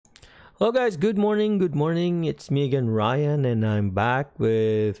Hello guys, good morning, it's me again, Ryan, and I'm back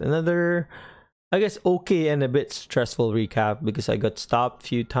with another, I guess, okay and a bit stressful recap because I got stopped a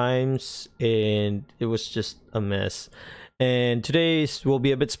few times and it was just a mess. And today's will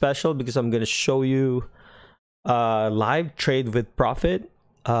be a bit special because I'm gonna show you live trade with profit.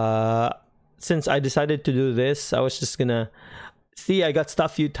 Since I decided to do this, I was just gonna see, I got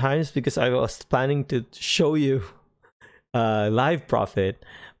stopped a few times because I was planning to show you live profit.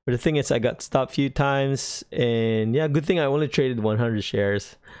 But the thing is, I got stopped a few times, and yeah, good thing I only traded 100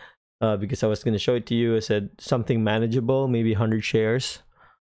 shares because I was going to show it to you. I said something manageable, maybe 100 shares.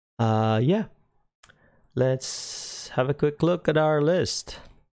 Yeah, let's have a quick look at our list.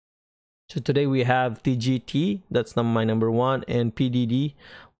 So today we have TGT, that's my number one, and PDD,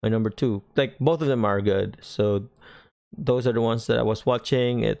 my number two. Like, both of them are good. So those are the ones that I was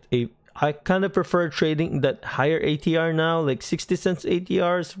watching. I kind of prefer trading that higher ATR now. Like 60 cents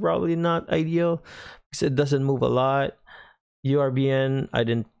ATR is probably not ideal because it doesn't move a lot. URBN I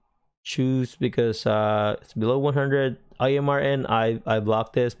didn't choose because it's below 100. IMRN I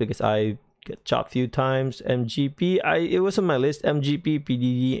blocked this because I get chopped few times. MGP it was on my list. MGP,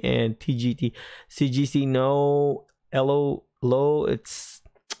 PDD, and TGT. CGC no. LO low.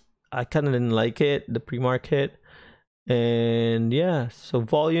 I kind of didn't like it, the pre-market. And yeah, so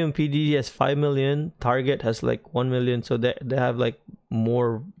volume, PDD has 5 million, target has like 1 million, so they have like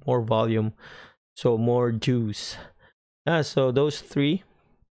more volume, so more juice. Yeah, so those three.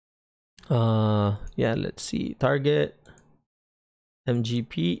 Yeah, let's see. Target,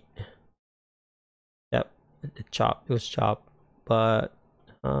 MGP. Yep, it was chopped, but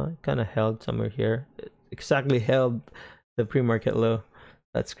it kind of held somewhere here. It exactly held the pre-market low.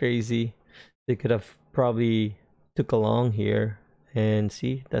 That's crazy. They could have probably took along here, and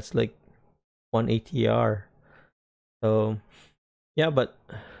see, that's like 1 ATR. So yeah, but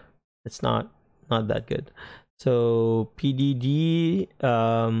it's not that good. So PDD,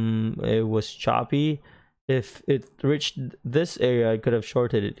 it was choppy. If it reached this area, I could have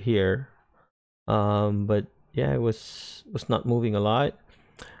shorted it here, but yeah, it was not moving a lot.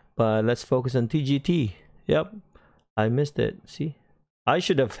 But let's focus on TGT. Yep, I missed it. See, I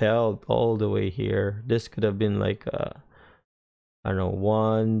should have held all the way here. This could have been like I don't know,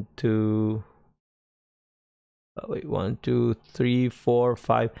 1, 2, wait, 1, 2, 3, 4,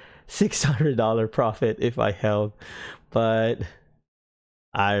 5, $600 profit if I held. But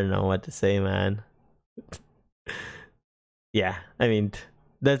I don't know what to say, man. Yeah, I mean,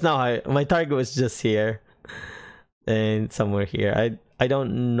 that's not how my target was just here and somewhere here. I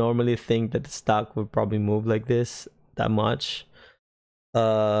don't normally think that the stock would probably move like this that much.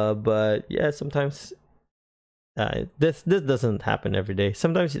 But yeah, sometimes this doesn't happen every day.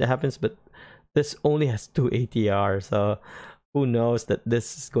 Sometimes it happens, but this only has 2 ATR, so who knows that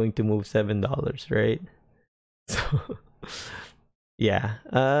this is going to move $7, right? So yeah,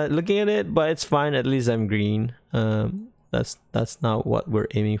 looking at it, but it's fine. At least I'm green. That's not what we're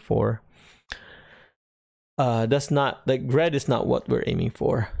aiming for. That's not, like, red is not what we're aiming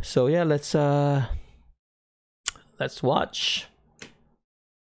for. So yeah, let's watch.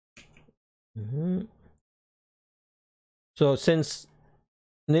 So since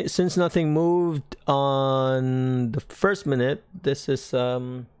nothing moved on the first minute, this is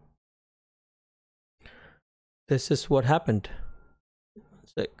what happened.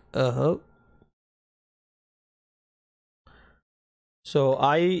 It's like so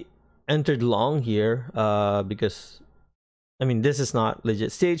I entered long here because I mean, this is not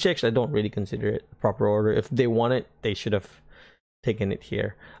legit. CHX, I don't really consider it a proper order. If they want it, they should have taken it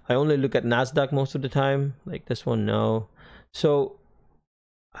here. I only look at NASDAQ most of the time. Like this one, no. So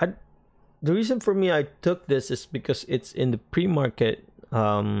the reason for me I took this is because it's in the pre-market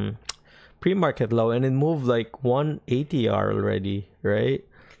low, and it moved like 1 ATR already, right?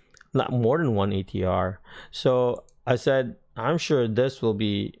 Not more than 1 ATR. So I said, I'm sure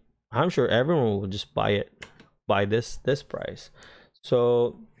everyone will just buy this price.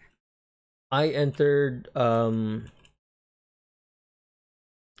 So I entered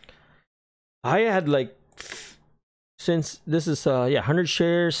I had like, since this is 100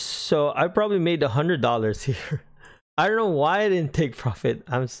 shares, so I probably made $100 here. I don't know why I didn't take profit.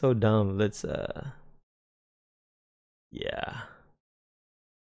 I'm so dumb. Let's yeah,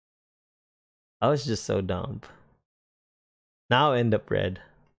 I was just so dumb. Now end up red.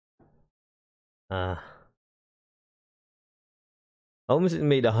 Almost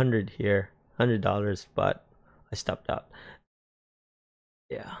made 100 here, $100, but I stopped out.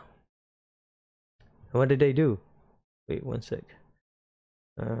 Yeah. What did they do? Wait 1 sec.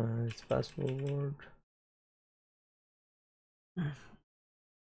 Let's fast forward.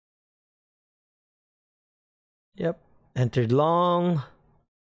 Yep. Entered long.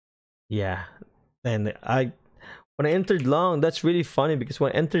 Yeah. And when I entered long, that's really funny because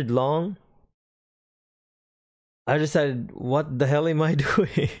when I entered long, I decided, what the hell am I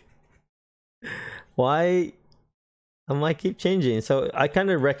doing? Why am I keep changing? So I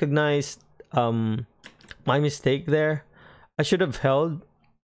kind of recognized my mistake there. I should have held,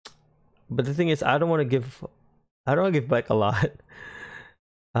 but the thing is, I don't want to give back a lot.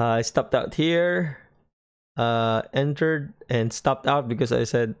 I stopped out here, entered and stopped out because I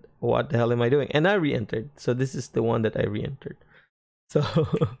said, what the hell am I doing? And I re-entered. So this is the one that I re-entered. So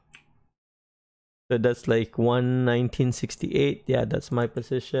so that's like 119.68. Yeah, that's my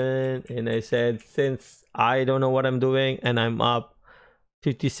position. And I said, since I don't know what I'm doing and I'm up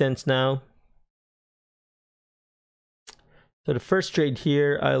 50 cents now. So the first trade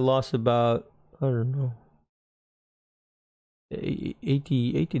here, I lost about, I don't know,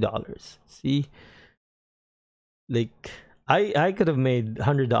 $80. See, like I could have made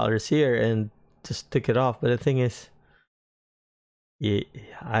 $100 here and just took it off, but the thing is, yeah,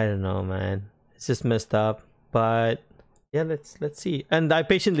 I don't know, man. It's just messed up. But yeah, let's see. And I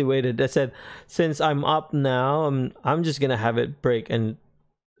patiently waited. I said, since I'm up now, I'm just gonna have it break and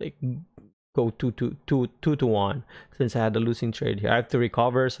like go 2-1. Since I had a losing trade here, I have to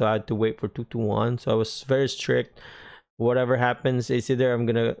recover, so I had to wait for 2-1. So I was very strict. Whatever happens, it's either I'm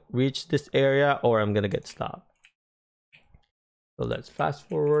gonna reach this area or I'm gonna get stopped. So let's fast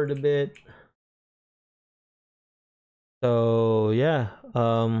forward a bit. So yeah,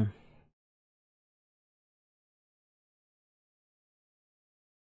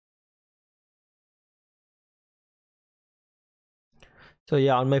 so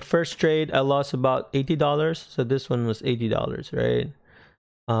yeah, on my first trade, I lost about $80. So this one was $80, right?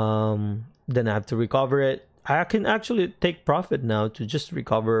 Then I have to recover it. I can actually take profit now to just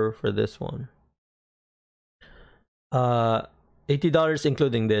recover for this one. $80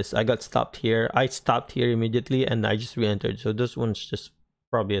 including this. I got stopped here. I stopped here immediately and I just re-entered. So this one's just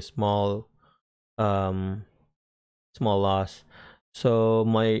probably a small loss. So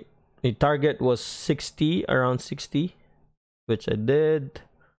my target was 60, around 60, which I did.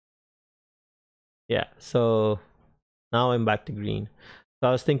 Yeah, so now I'm back to green. So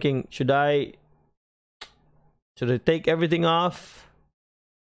I was thinking, should I take everything off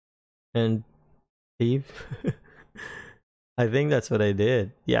and leave? I think that's what I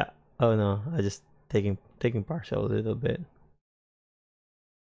did. Yeah. Oh no, I just taking partial a little bit.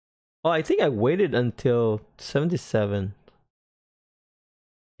 Oh, I think I waited until 77.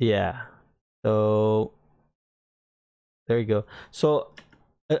 Yeah. So there you go. So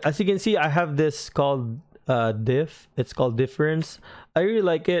as you can see, I have this called diff. It's called difference. I really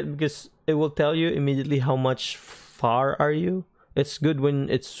like it because it will tell you immediately how much far are you. It's good when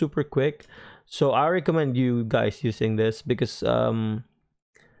it's super quick. So I recommend you guys using this because at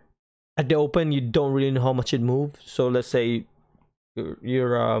the open you don't really know how much it moves. So let's say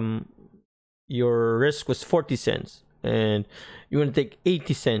your risk was 40 cents and you want to take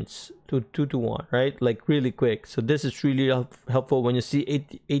 80 cents to 2-1, right? Like really quick. So this is really helpful. When you see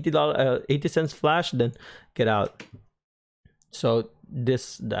 $80 80 cents flash, then get out. So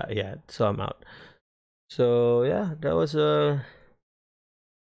yeah, so I'm out. So yeah, that was a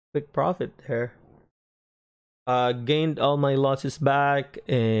big profit there. Gained all my losses back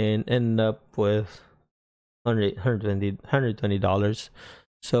and ended up with $120.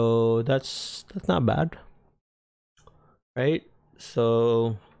 So that's not bad, right?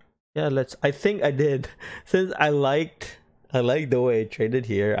 So yeah, I think I did. Since I liked the way I traded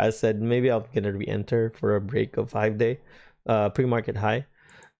here, I said maybe I'm gonna re-enter for a break of 5-day pre-market high.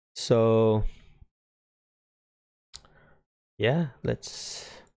 So yeah, let's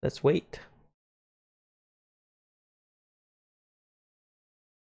wait.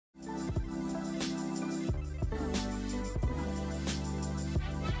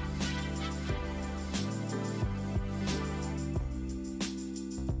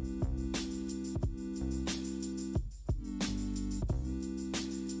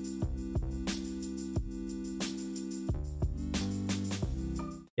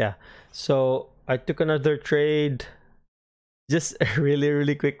 Yeah, so I took another trade, just a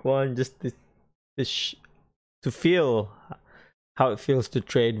really quick one, just to feel how it feels to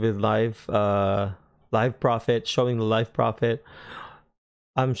trade with live profit, showing the live profit.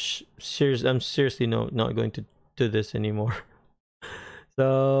 I'm seriously not going to do this anymore.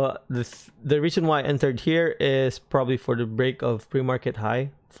 So the reason why I entered here is probably for the break of pre-market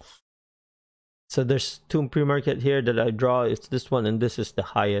high. So there's two pre-market here that I draw. It's this one and this is the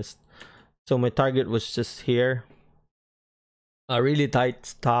highest. So my target was just here. A really tight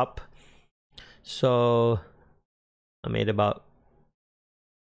stop. So I made about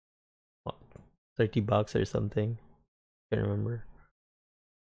what, $30 or something. Can't remember.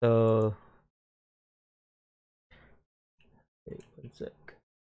 So wait, 1 sec.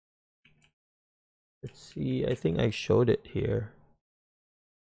 Let's see. I think I showed it here.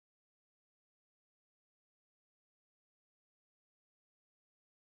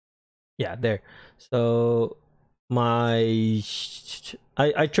 Yeah, there. So I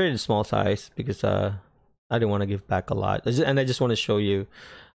traded small size because I didn't want to give back a lot, and I just want to show you.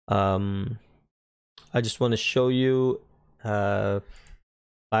 I just want to show you 5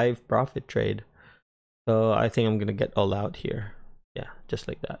 profit trade. So I think I'm gonna get all out here. Yeah, just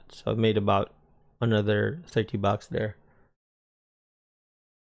like that. So I made about another $30 there.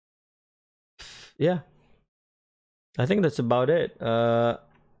 Yeah, I think that's about it.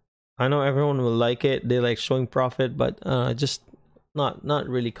 I know everyone will like it. They like showing profit, but just not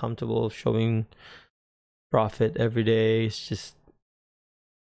really comfortable showing profit every day. It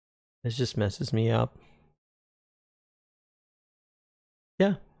just messes me up.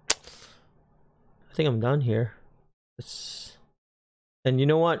 Yeah, I think I'm done here. And you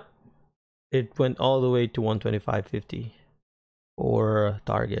know what? It went all the way to 125.50 or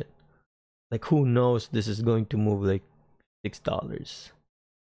target. Like, who knows, this is going to move like $6.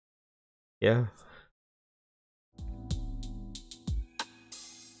 Yeah.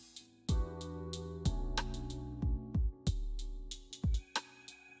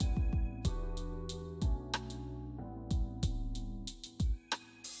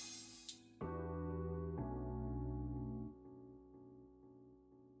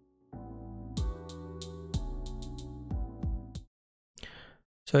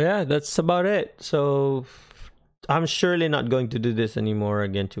 So yeah, that's about it. So I'm surely not going to do this anymore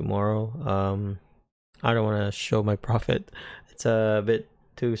again tomorrow. I don't want to show my profit. It's a bit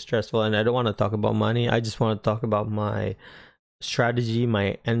too stressful, and I don't want to talk about money. I just want to talk about my strategy,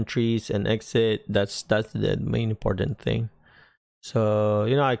 my entries and exit. That's the main important thing. So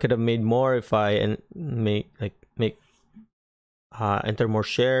I could have made more if I enter more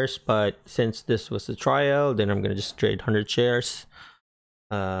shares, but since this was a trial, then I'm gonna just trade 100 shares.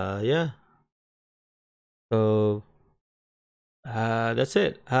 Yeah. So that's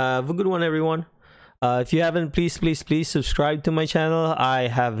it. Have a good one, everyone. If you haven't, please subscribe to my channel. I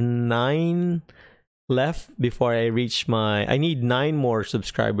have 9 left before I reach my. I need 9 more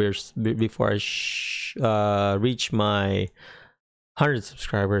subscribers before I reach my 100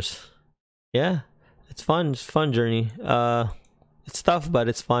 subscribers. Yeah, it's fun. It's a fun journey. It's tough, but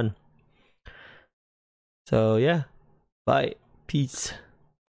it's fun. So yeah, bye, peace.